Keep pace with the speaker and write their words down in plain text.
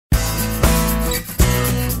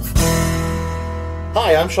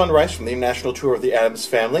Hi, I'm Shaun from the International Tour of the Addams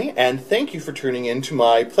Family, and thank you for tuning in to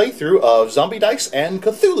my playthrough of Zombie Dice and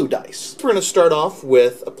Cthulhu Dice. We're going to start off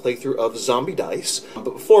with a playthrough of Zombie Dice, but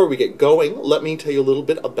before we get going, let me tell you a little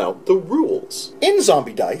bit about the rules. In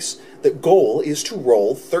Zombie Dice, the goal is to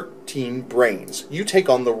roll 13 brains. You take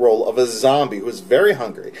on the role of a zombie who is very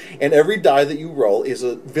hungry, and every die that you roll is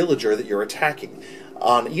a villager that you're attacking.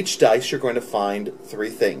 On each dice, you're going to find three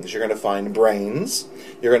things. You're going to find brains,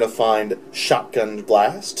 you're going to find shotgun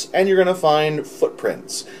blasts, and you're going to find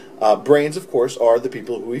footprints. Brains, of course, are the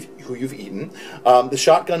people who you've eaten. The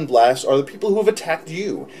shotgun blasts are the people who have attacked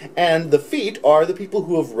you. And the feet are the people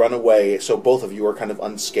who have run away, so both of you are kind of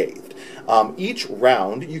unscathed. Each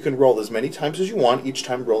round, you can roll as many times as you want, each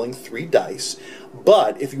time rolling 3 dice.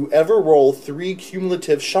 But if you ever roll 3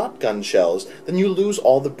 cumulative shotgun shells, then you lose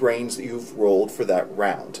all the brains that you've rolled for that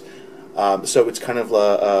round. So it's kind of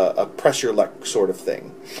a press your luck sort of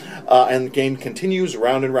thing. And the game continues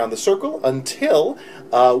round and round the circle until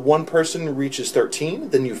one person reaches 13,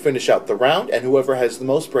 then you finish out the round, and whoever has the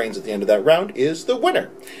most brains at the end of that round is the winner.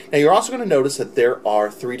 Now you're also going to notice that there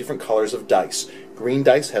are 3 different colors of dice. Green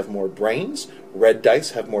dice have more brains, red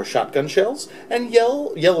dice have more shotgun shells, and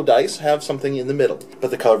yellow dice have something in the middle.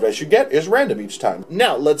 But the color dice you get is random each time.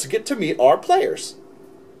 Now let's get to meet our players.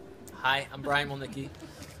 Hi, I'm Bryan Welnicki.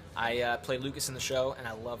 I play Lucas in the show, and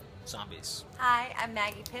I love zombies. Hi, I'm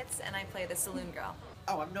Maggie Pitts, and I play the Saloon Girl.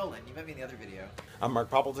 Oh, I'm Nolan. You met me in the other video. I'm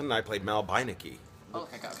Mark Poppleton, and I played Bynicki. Oh,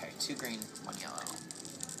 okay. 2 green, 1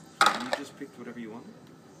 yellow. You just picked whatever you wanted?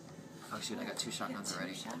 Oh, shoot, I got 2 shotguns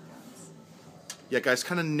already. Yeah, guys,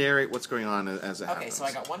 kind of narrate what's going on as it happens. Okay, so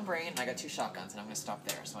I got 1 brain, and I got 2 shotguns, and I'm going to stop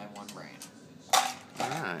there, so I have 1 brain.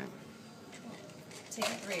 Alright.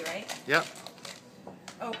 Taking 3, right? Yep.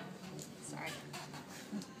 Oh, sorry.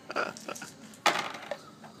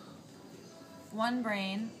 1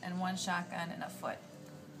 brain and 1 shotgun and a foot.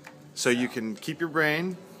 So you can keep your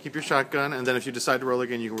brain, keep your shotgun, and then if you decide to roll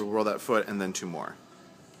again, you can roll that foot and then 2 more.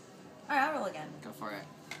 Alright, I'll roll again. Go for it.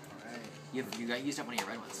 Alright. You used up one of your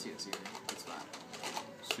red ones, too, so you're in a good spot.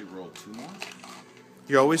 So you roll 2 more?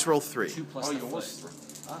 You always roll 3. 2 plus Oh, the you almost foot.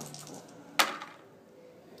 Oh, cool.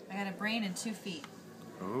 I got a brain and 2 feet.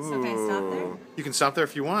 Ooh. So can I stop there? You can stop there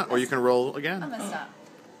if you want, or you can roll again. I'm gonna stop.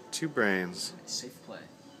 2 brains. Safe play.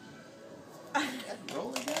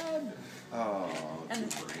 Roll again. Oh,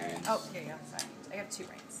 And 2 brains. Oh, here you go. Sorry. I got 2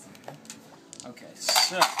 brains. Okay,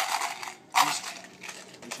 so...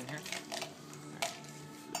 Reach in here.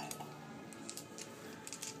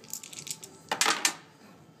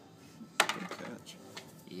 Good catch.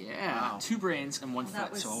 Yeah. Wow. 2 brains and 1 That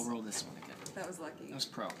foot, was- so I'll roll this one again. That was lucky. That was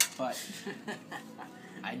pro, but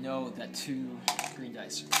I know that 2 green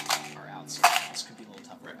dice are out, so this could be a little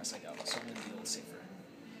tougher as I go, so I'm going to be a little safer.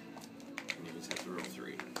 And you just have to roll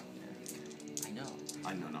 3. I know.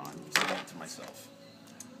 I know, no, I'm saying it to myself.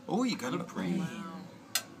 Oh, you got a brain.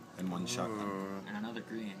 And 1 shotgun. And another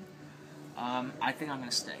green. I think I'm going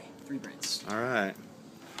to stay. 3 brains. Alright.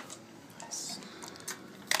 Nice.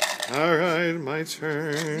 Alright, my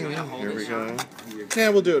turn. You want to hold Here it, we go. Shaun? Yeah,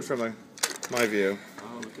 we'll do it from my view.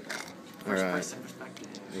 Oh, look at that. First Alright. person perspective.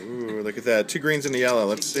 Ooh, look at that. 2 greens and a yellow.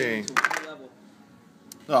 Let's see. To a new level.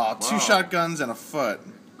 Oh, 2 Wow. shotguns and a foot.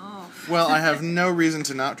 Oh. Well, I have no reason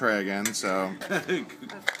to not try again, so... The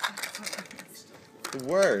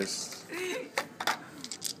worst.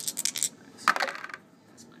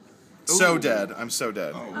 So dead. I'm so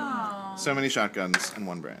dead. Oh, Oh. So many shotguns and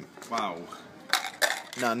 1 brain. wow.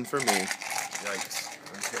 None for me. Yikes.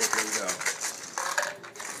 Okay, here we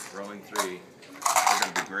go. Rolling 3. They're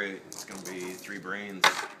going to be great. It's going to be 3 brains.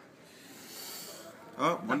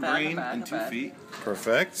 Oh, 1 bad, brain not bad, and not 2 bad. feet.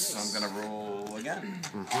 Perfect. So I'm going to roll again.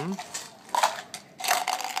 Mm-hmm.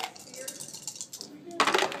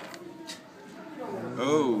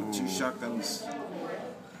 Oh, 2 shotguns.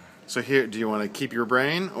 So here, do you want to keep your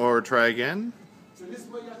brain or try again?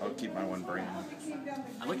 I'll keep my 1 brain.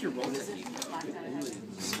 I like your roll technique. I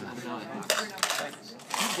don't know.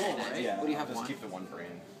 You roll, right? Yeah, What do you have, just 1? keep the 1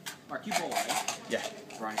 brain. Mark, you roll, right? Yeah.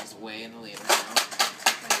 Bryan is way in the lead right now.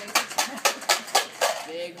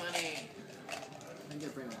 Big money. I get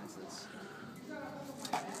a brain like this.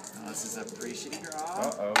 This is a pretty shitty draw.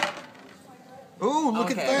 Uh-oh. Oh, look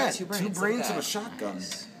Okay, at I got that. 2 2 brains, brains look at and a that. shotgun.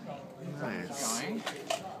 Nice. Going.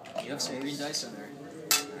 You have some green dice in there.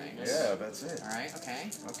 Alright. Yeah, that's it. Alright, okay.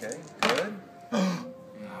 Okay, good. I'm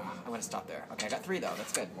gonna stop there. Okay, I got 3 though.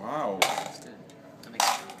 That's good. Wow. That's good. That makes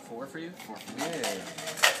 4 for you? 4 for me. Yeah.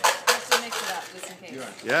 Just to mix it up, just in case. You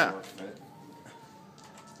are Yeah. forfeit.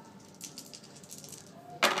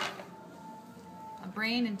 A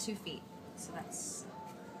brain and 2 feet. So that's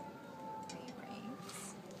 3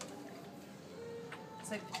 brains.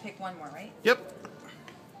 So pick one more, right? Yep.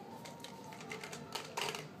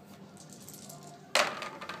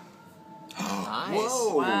 Nice.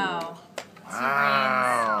 Whoa. Wow.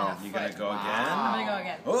 Wow. You gonna go I'm again? gonna go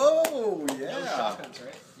again. Oh, No yeah. shotguns,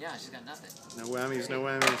 right? Yeah, she's got nothing. No whammies, no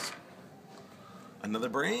whammies. Another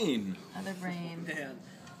brain. Another brain. Man,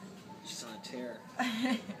 she's on a tear.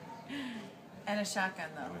 And a shotgun,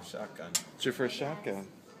 And though. a shotgun. It's your first shotgun.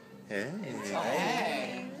 Hey.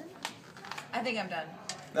 Hey. I think I'm done.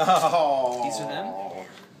 Oh. These are them?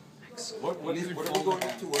 What are we going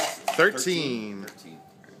up to? What is it? 13. 13.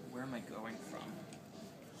 Where am I going from?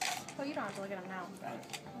 Oh, you don't have to look at them now. Right.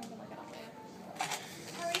 I'm gonna look at them later.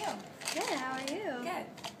 How are you? Good, how are you? Good.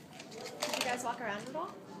 Did you guys walk around at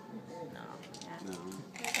all? No. Yeah. No.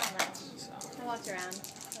 There's not much. So. I walked around.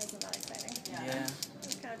 That wasn't that exciting. Yeah. It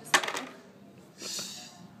was kind of disappointing.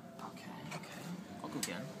 Okay. I'll go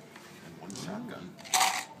again. And one shotgun.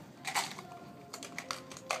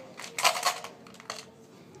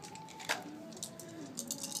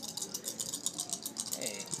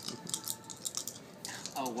 Hey.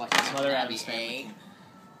 Oh, what? Some other That'd be Addams family.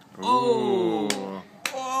 8. Ooh.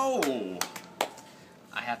 Oh.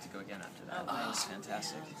 I have to go again after that. That was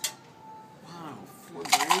fantastic. Wow. 4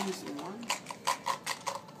 brains in one?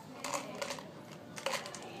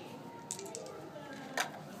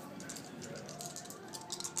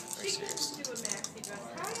 Very serious. Do a maxi dress.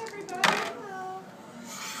 Hi, everybody. Hello.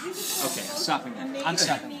 Okay, stopping there. I'm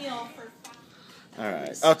stopping. Meal for All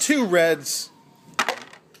right. Oh, 2 reds. Is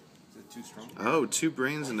it too strong? Oh, 2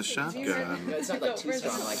 brains and a shotgun. No, it's not like too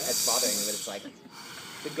strong. Like it's bothering me, but it's like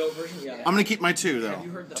the goat version. Yeah. I'm gonna keep my 2 Have you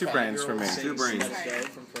though. heard the 2 brains for me. 5-year-old 2 brains. sing Let It Go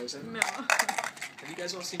from Frozen? No. Have you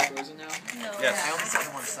guys all seen Frozen now? No. Yes. I only saw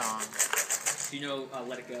the one song. Do you know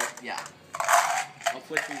Let It Go? Yeah. I'll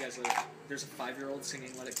play for you guys later. There's a 5-year-old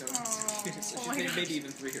singing Let It Go. She's maybe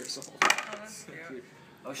even 3 years old. Oh, that's cute.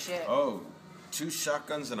 Oh shit. Oh. 2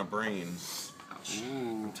 shotguns and a brain.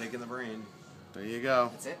 Ooh. I'm taking the brain. There you go.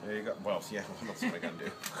 That's it? There you go. Well, yeah, what else am I going to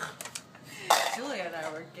do? Julia and I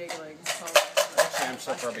were giggling so much. Actually, I'm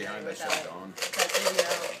so far behind, I should have gone. That video.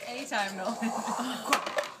 Anytime, Nolan.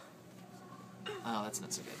 Oh, that's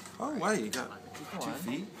not so good. Oh, wow, you got Keep 2 going.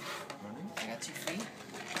 feet running I got 2 feet.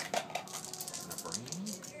 and a brain.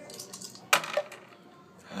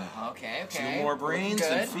 Okay. 2 more brains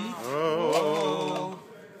Good. and feet. Oh.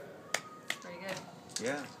 Pretty good.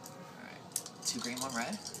 Yeah. Alright. 2 green, 1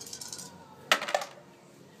 red.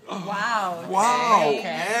 Wow. Wow.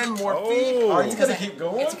 Okay. And more Oh. feet. Are you Because going to keep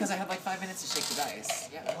going? It's because I had like 5 minutes to shake the dice.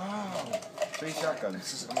 Yeah. Wow. 3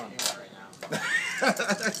 shotguns. Come on.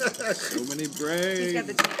 So many He's got brains.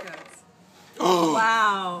 the cheat codes. Oh.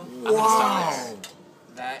 Wow. Wow.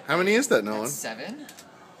 That. How many is that, Nolan? That's 7.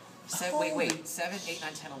 Wait. 7, 8,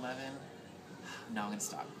 9, 10, 11. No, I'm gonna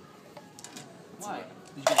stop. Why? Did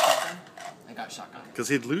you get shotgun? I got shotgun. Because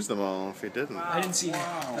he'd lose them all if he didn't. Wow. I didn't see the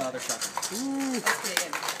other shotgun. That's pretty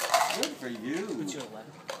good. Good for you. Puts you at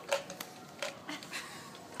 11.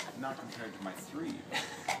 Not compared to my 3.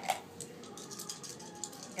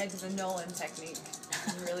 Into the Nolan technique.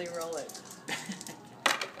 You really roll it.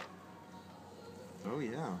 Oh,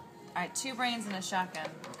 yeah. Alright, 2 brains and a shotgun.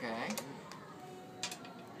 Okay.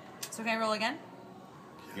 So can I roll again?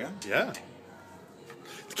 Yeah? Yeah.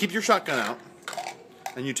 Keep your shotgun out,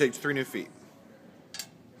 and you take 3 new feet.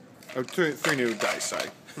 Oh, 3 new dice, sorry.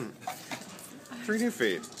 3 new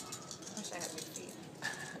feet. Wish I had new feet.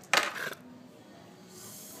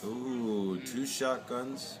 Ooh, 2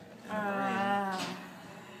 shotguns and a brain.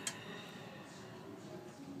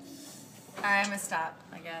 Alright, I'm gonna stop,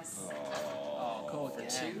 I guess. Oh, go with the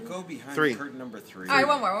 2. Go behind 3. curtain number 3. Alright,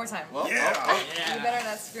 one more time. Well, Yeah. You better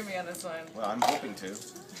not screw me on this one. Well, I'm hoping to.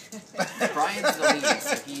 Brian's the lead,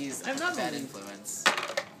 so he's I'm not a bad the lead. influence.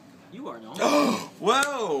 You are, no?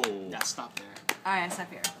 Whoa! Yeah, stop there. Alright, I stop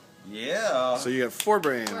here. Yeah. So you have 4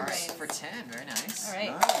 brains. 4 brains. For 10, very nice.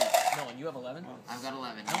 Alright. Nice. Nolan, you have 11? I've got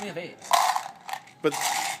 11. I only have 8. But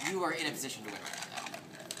You are in a position to win right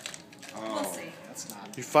Oh. We'll see. That's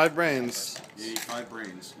not. you have 5 brains. You need 5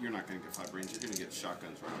 brains. You're not going to get 5 brains. You're going to get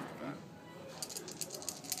shotguns right off the bat.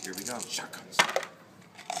 Here we go. Shotguns.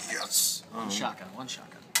 Yes. One shotgun, and 1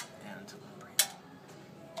 brain.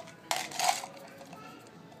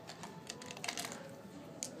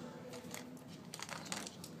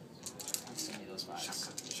 Let's send me those 5s.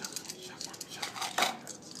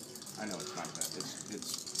 I know it's not bad.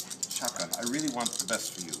 It's shotgun. I really want the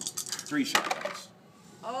best for you. 3 shotguns.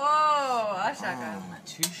 Oh, a shotgun.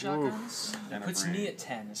 2 shotguns. And That a puts brain. me at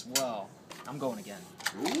 10 as well. I'm going again.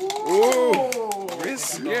 Ooh!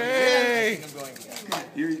 Risky! I'm going again.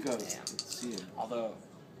 Here you go. Let's see him. Although,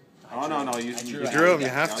 Oh, no, you drew You drew them. You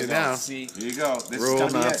have to now. See, Here you go. This Rule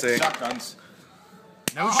is gonna be Nazi. it. Shotguns.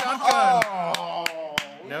 No shotgun. Oh,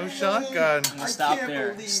 No shotgun. I'm gonna stop can't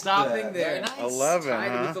there. believe Stopping that. there. 11,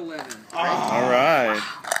 Tied huh? with 11. All right.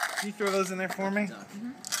 Can you throw those in there for me?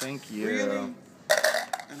 Thank you. Really?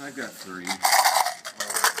 And I got 3.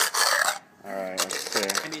 All right, let's see.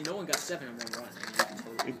 I mean, Nolan got 7 in one run.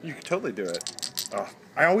 I mean, You can totally do it. Oh,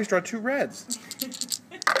 I always draw 2 reds.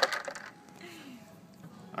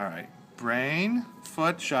 All right. Brain,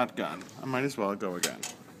 foot, shotgun. I might as well go again.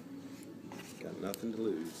 Got nothing to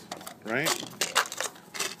lose. Right?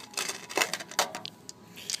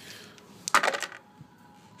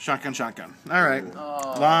 Shotgun, shotgun. All right.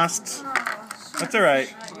 Lost. That's all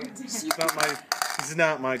right. It's not my. This is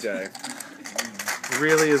not my day. It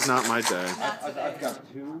really is not my day. I've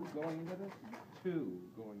got 2 going into this. 2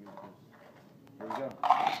 going into this. Here we go.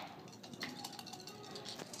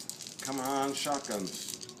 Come on, shotguns.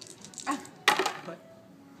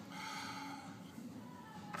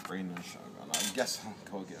 Brain and shotgun. I guess I'll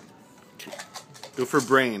go again. Go for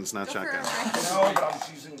brains, not Go for a shotgun. break. No, but I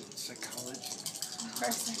was using psychology.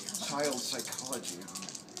 Child psychology.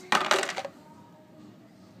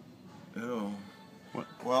 Ew. What?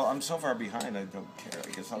 Well, I'm so far behind, I don't care. I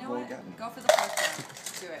guess I'll You know go what? again. Go for the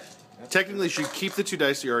first one. Do it. Technically, you should keep the 2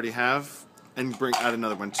 dice you already have and add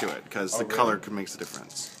another one to it because the really? color makes the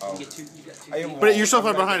difference. Oh. you got two. I am- But you're so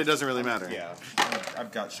far behind, it doesn't really matter. Yeah,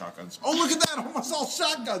 I've got shotguns. Oh, look at that! Almost all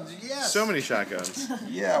shotguns. Yes. So many shotguns.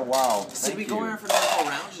 Yeah. Wow. Did Thank we you. go around for the whole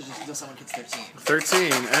round, or just until someone gets 13?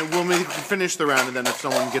 13, and we'll maybe finish the round, and then if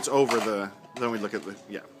someone gets over then we look at the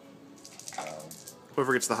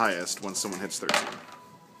whoever gets the highest once someone hits 13.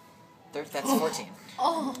 That's 14.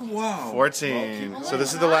 Wow. 14. So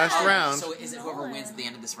this is the last round. So is it whoever wins at the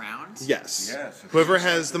end of this round? Yes. Yes. Whoever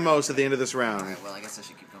has the most at the end of this round. Alright, well, I guess I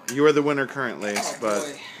should keep going. You are the winner currently, but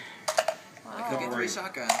Boy. I could get 3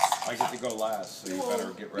 shotguns. I get to go last, so you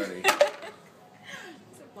better get ready. Is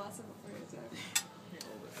it blossom before your time?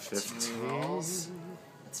 15. Rolls.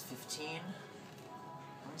 That's 15. Let me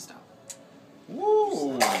stop.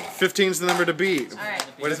 Woo! 15's the number to beat. All right.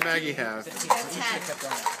 What does Maggie have?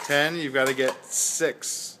 10. 10, you've got to get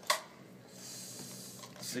 6.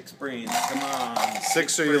 6 brains. Come on.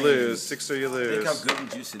 6 or you brains. lose. 6 or you Think how lose. good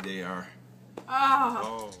and juicy they are.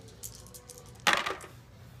 Oh.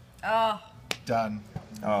 Oh. Done.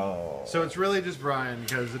 Oh. So it's really just Bryan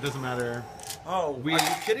because it doesn't matter. Oh, are you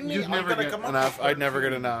kidding me? You'd I'm never gonna get come up enough. with I'd never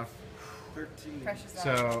get enough. 13. Pressure's on.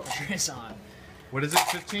 So, It's on. what is it,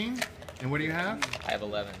 15? And what do you have? I have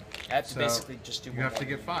 11. I have to So, basically just do You one have to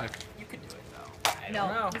more. get 5. You can do it, though. I don't No,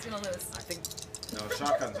 know. he's gonna lose. I think No,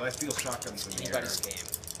 shotguns. I feel shotguns in the air. anybody's game.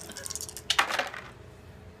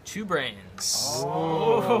 2 brains.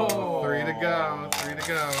 Oh, 3 to go. 3 to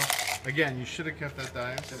go. Again, you should have kept that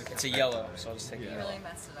die. It's a yellow, so I'll just take You it. really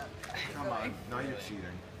messed it up. Keep Come going. on. Now you're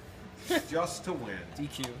cheating. Just to win.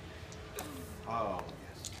 DQ. Oh,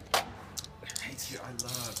 yes. Hate you. I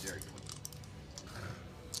love Dairy Queen.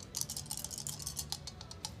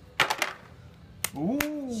 Ooh.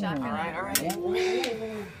 Shotgun. Alright.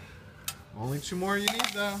 Only 2 more you need,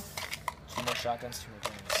 though. 2 more shotguns, 2 more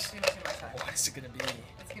brains. Too much shotgun. What is it gonna be?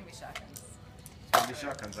 It's gonna be shotguns. It's gonna be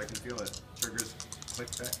shotguns. I can feel it. Triggers click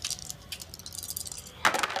back.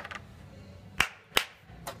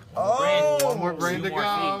 Oh! One more brain 2 to more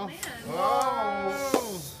go. feet.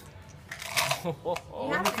 Oh! You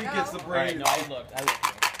What have if to he go. gets the Alright, brain? no, I looked.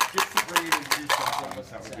 Gets the brain and 2 shotguns.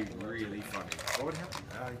 That would be really funny. What would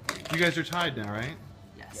happen? You guys are tied now, right?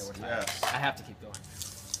 Yes. Yes. I have to keep going.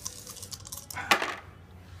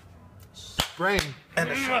 Brain. And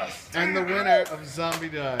the winner of Zombie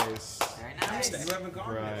Dice. Very nice. You haven't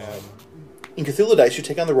gone yet. Bryan. In Cthulhu Dice, you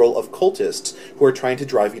take on the role of cultists who are trying to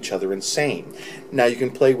drive each other insane. Now, you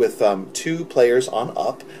can play with 2 players on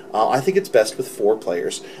up. I think it's best with 4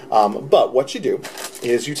 players. But what you do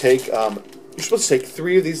is you take, you're supposed to take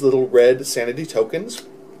 3 of these little red sanity tokens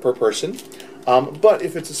per person. But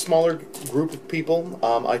if it's a smaller group of people,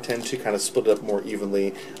 I tend to kind of split it up more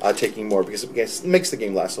evenly, taking more because it makes the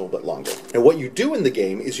game last a little bit longer. And what you do in the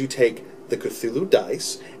game is you take the Cthulhu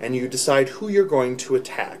Dice, and you decide who you're going to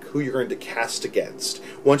attack, who you're going to cast against.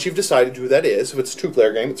 Once you've decided who that is, if it's a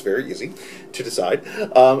 2-player game, it's very easy to decide,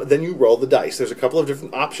 then you roll the dice. There's a couple of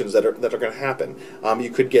different options that are going to happen. You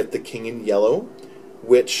could get the King in Yellow,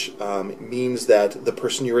 which means that the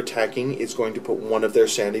person you're attacking is going to put one of their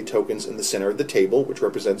sanity tokens in the center of the table, which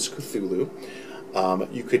represents Cthulhu.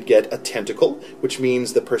 You could get a Tentacle, which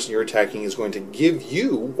means the person you're attacking is going to give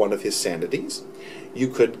you one of his sanities. You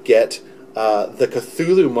could get the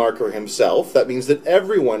Cthulhu marker himself. That means that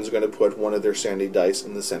everyone's going to put one of their sanity dice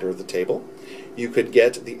in the center of the table. you could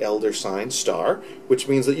get the Elder Sign star, which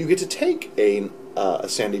means that you get to take a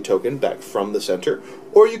sandy token back from the center,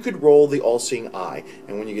 or you could roll the All-Seeing Eye,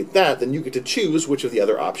 and when you get that, then you get to choose which of the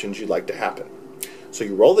other options you'd like to happen. So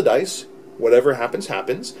you roll the dice, whatever happens,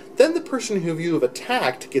 happens, then the person who you have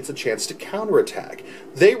attacked gets a chance to counterattack.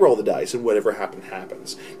 They roll the dice, and whatever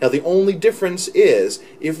happens. Now the only difference is,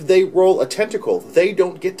 if they roll a tentacle, they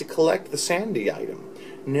don't get to collect the sandy item.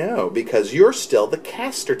 No, because you're still the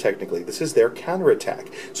caster, technically. This is their counterattack.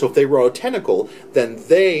 So if they roll a tentacle, then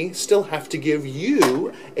they still have to give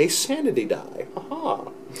you a sanity die.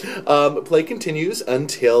 Aha. Play continues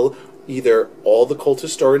until either all the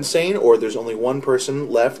cultists are insane or there's only one person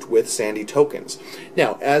left with sandy tokens.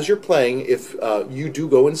 Now, as you're playing, if you do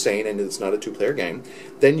go insane and it's not a two-player game,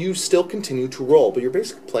 then you still continue to roll, but you're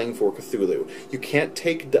basically playing for Cthulhu. You can't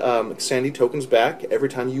take sandy tokens back. Every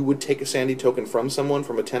time you would take a sandy token from someone,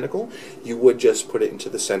 from a tentacle, you would just put it into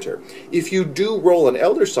the center. If you do roll an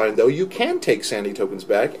Elder Sign, though, you can take sandy tokens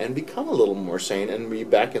back and become a little more sane and be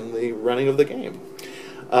back in the running of the game.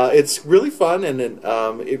 It's really fun, and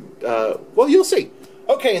well, you'll see.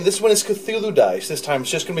 Okay, and this one is Cthulhu Dice. This time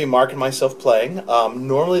it's just going to be Mark and myself playing.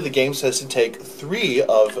 Normally the game says to take 3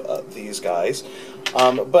 of these guys,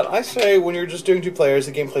 but I say when you're just doing 2 players,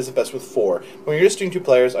 the game plays the best with 4. When you're just doing 2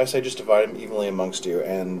 players, I say just divide them evenly amongst you,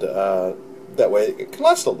 and that way it can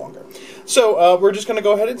last a little longer. So we're just going to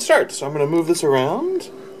go ahead and start. So I'm going to move this around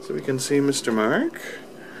so we can see Mr. Mark.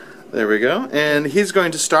 There we go. And he's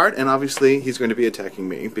going to start, and obviously he's going to be attacking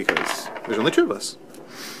me because there's only 2 of us.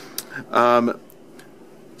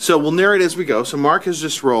 So we'll narrate as we go. So Mark has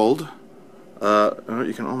just rolled. Oh,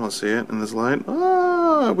 you can almost see it in this light.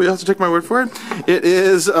 Ah, we have to take my word for it. It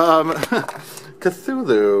is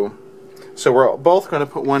Cthulhu. So we're both going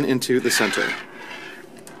to put one into the center.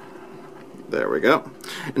 There we go.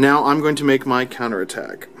 Now I'm going to make my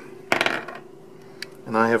counterattack.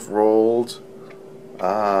 And I have rolled...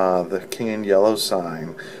 the king in yellow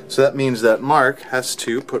sign. So that means that Mark has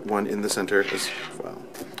to put one in the center as well.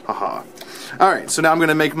 Haha. Alright, so now I'm going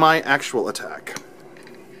to make my actual attack.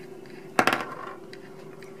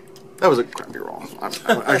 That was a crappy roll. I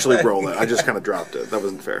actually rolled it. I just kind of dropped it. That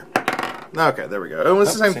wasn't fair. Okay, there we go. Oh,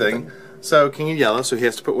 it's the same thing. So king in yellow, so he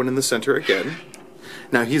has to put one in the center again.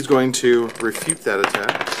 Now he's going to refute that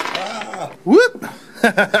attack. Ah. Whoop!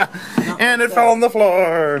 And it fell on the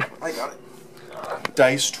floor. I got it.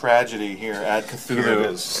 Dice tragedy here at Cthulhu. Here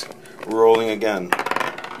it is. Rolling again.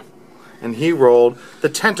 And he rolled the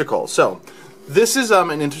tentacle. So this is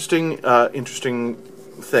an interesting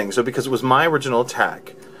thing. So because it was my original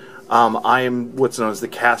attack, I am what's known as the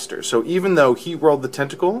caster. So even though he rolled the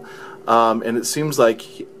tentacle, and it seems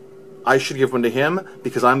like I should give one to him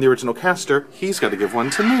because I'm the original caster, he's got to give one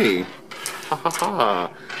to me. Ha ha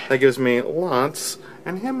ha. That gives me lots,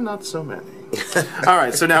 and him not so many.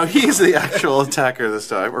 Alright, so now he's the actual attacker this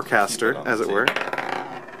time, or caster, as it were.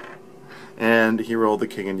 And he rolled the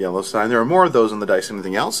king in yellow sign. There are more of those on the dice than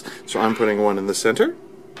anything else, so I'm putting one in the center.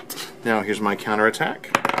 Now here's my counterattack.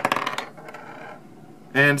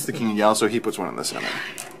 And it's the king in yellow, so he puts one in the center.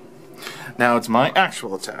 Now it's my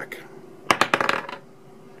actual attack.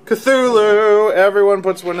 Cthulhu! Everyone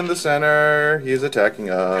puts one in the center. He's attacking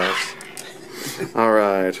us.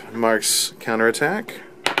 Alright, Mark's counterattack.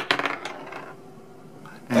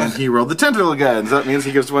 And he rolled the tentacle again, so that means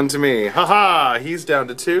he gives one to me. Haha, he's down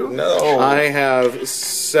to 2. No. I have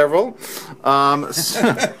several.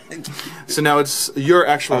 So now it's your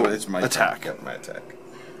actual it's my attack. My attack.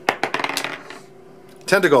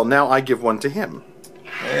 Tentacle, now I give one to him.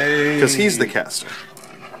 Hey. Because he's the caster.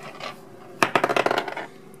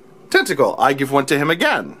 Tentacle, I give one to him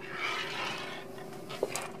again.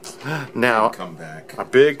 Now, Come back. a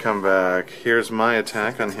big comeback. Here's my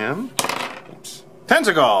attack on him. Oops.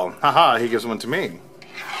 Tentacle! Haha, he gives one to me.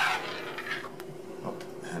 Oh,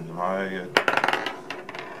 and my...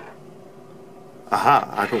 Aha,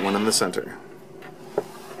 I put one in the center.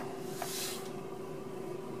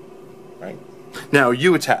 Right? Now,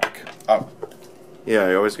 you attack. Oh. Yeah,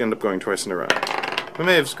 I always end up going twice in a row. We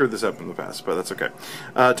may have screwed this up in the past, but that's okay.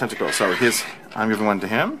 Tentacle, so I'm giving one to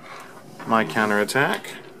him. My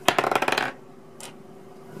counterattack.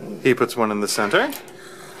 He puts one in the center.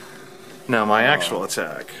 Now my actual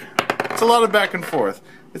attack. It's a lot of back and forth.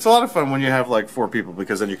 It's a lot of fun when you have like 4 people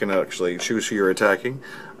because then you can actually choose who you're attacking.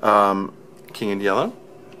 King in yellow.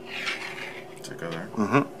 To go there.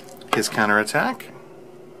 Mm-hmm. His counterattack.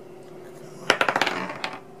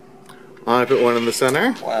 I put one in the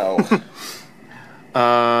center. Wow.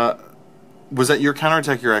 Was that your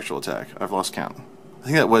counterattack or your actual attack? I've lost count. I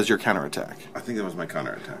think that was your counterattack. I think that was my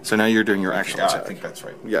counterattack. So now you're doing your actual Yeah, attack. I think that's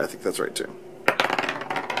right. Yeah, I think that's right too.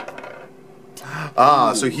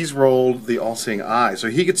 Ah, so he's rolled the all-seeing eye. So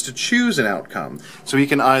he gets to choose an outcome. So he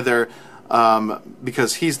can either,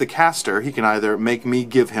 because he's the caster, he can either make me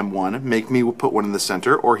give him one, make me put one in the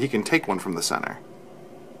center, or he can take one from the center.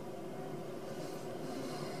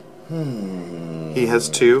 He has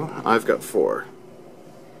 2. I've got 4.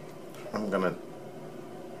 I'm gonna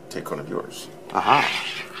take one of yours. Aha.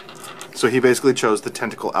 So he basically chose the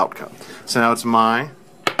tentacle outcome. So now it's my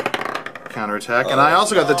counterattack, and I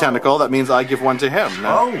also got the tentacle. That means I give one to him.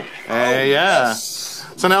 Now, yeah. Yes.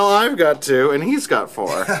 So now I've got 2, and he's got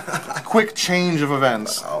 4. Quick change of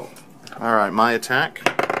events. Oh. All right, my attack.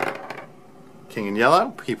 King in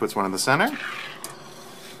yellow. He puts one in the center.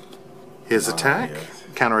 His attack.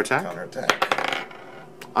 Counterattack. Counterattack.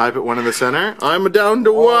 I put one in the center. I'm down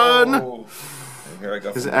to 1. And here I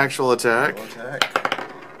go. His for actual attack. my attack.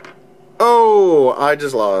 Oh, I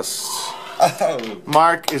just lost. Oh.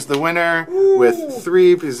 Mark is the winner with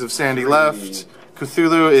 3 pieces of sandy left.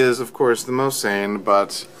 Cthulhu is, of course, the most sane,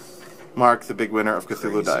 but Mark, the big winner of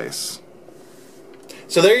Cthulhu Dice.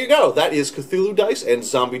 So there you go. That is Cthulhu Dice and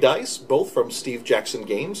Zombie Dice, both from Steve Jackson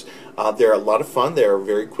Games. They're a lot of fun. They're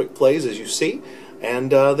very quick plays, as you see,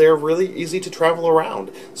 and they're really easy to travel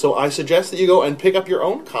around. So I suggest that you go and pick up your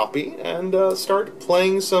own copy and start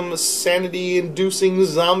playing some sanity-inducing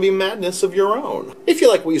zombie madness of your own. If you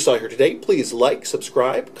like what you saw here today, please like,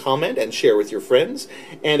 subscribe, comment, and share with your friends.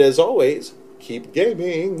 And as always, keep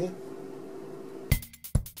gaming.